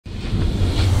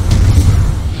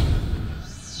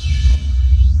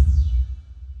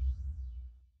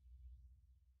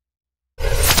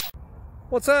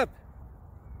What's up?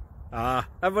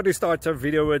 Everybody starts a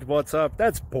video with what's up.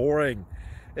 That's boring.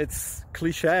 It's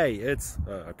cliche. It's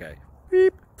okay.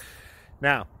 Beep.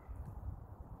 Now,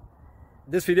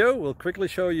 this video will quickly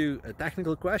show you a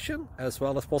technical question as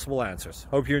well as possible answers.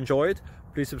 Hope you enjoy it.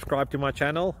 Please subscribe to my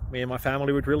channel. Me and my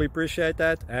family would really appreciate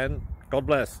that, and God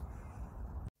bless.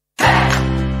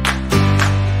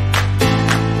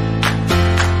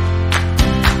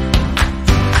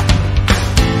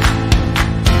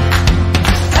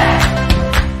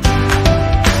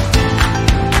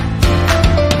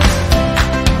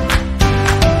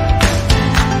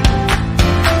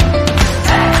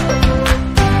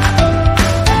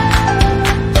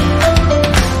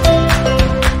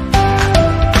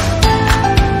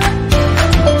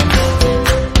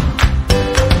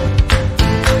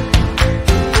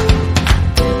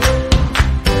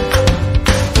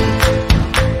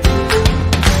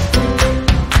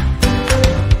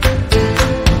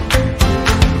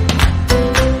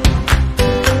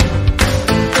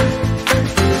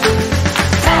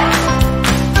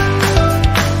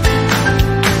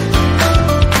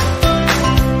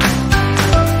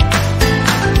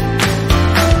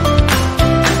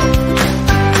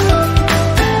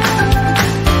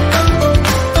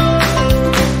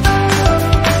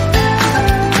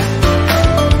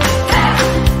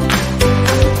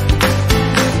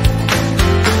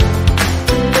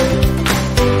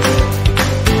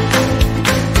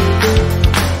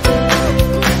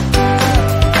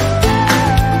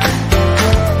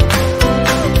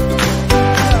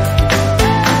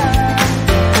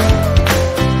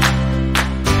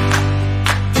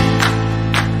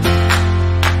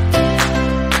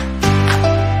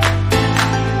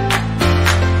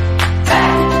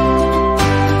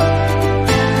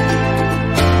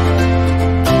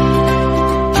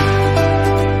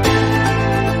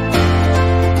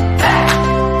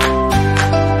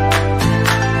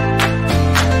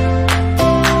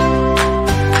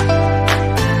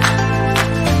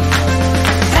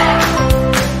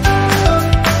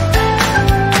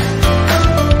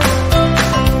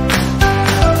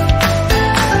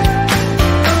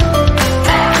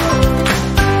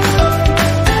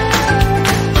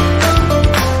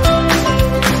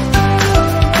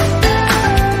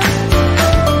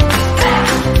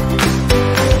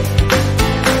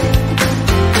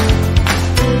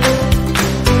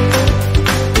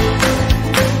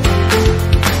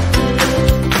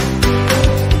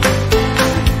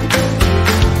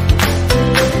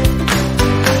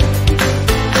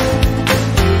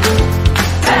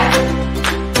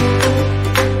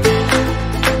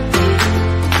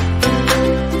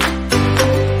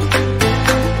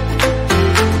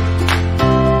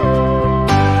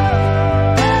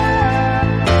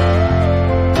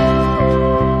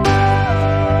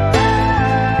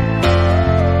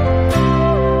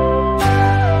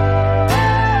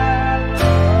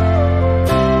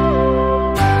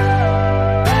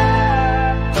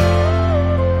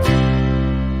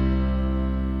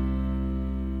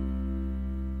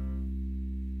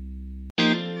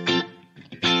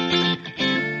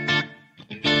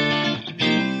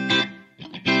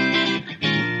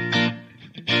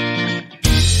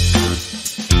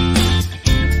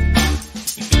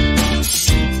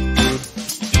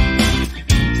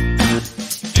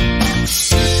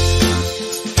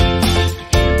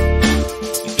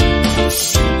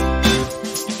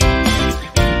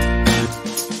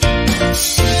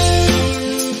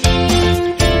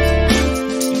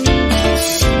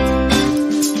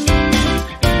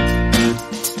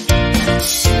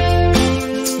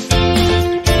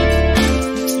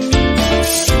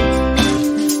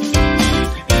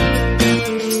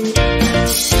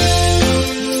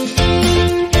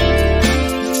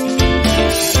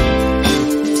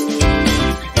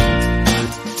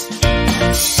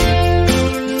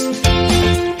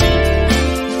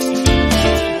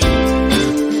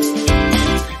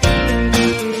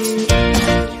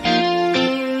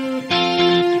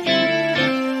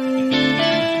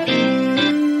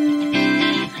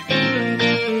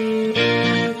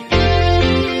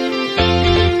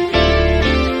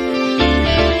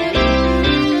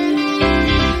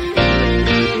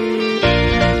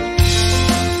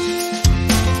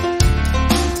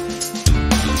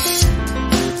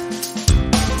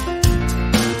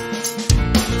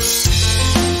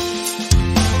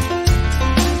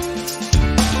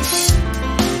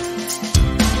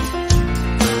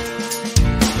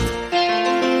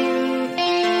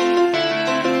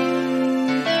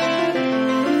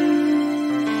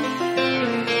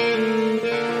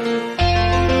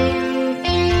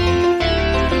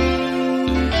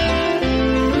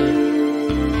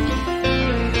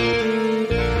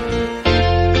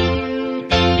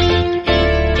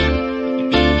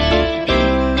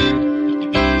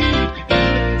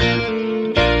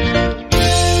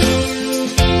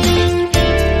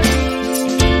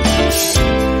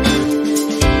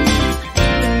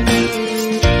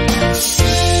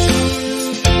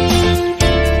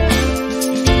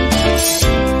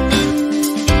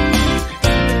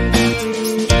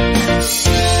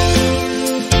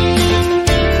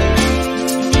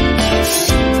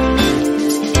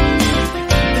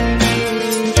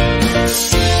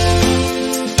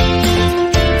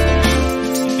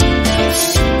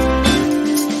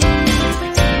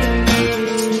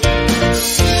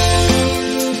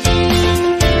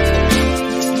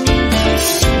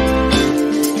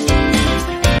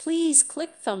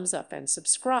 thumbs up and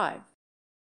subscribe.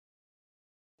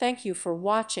 Thank you for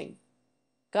watching.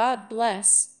 God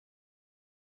bless.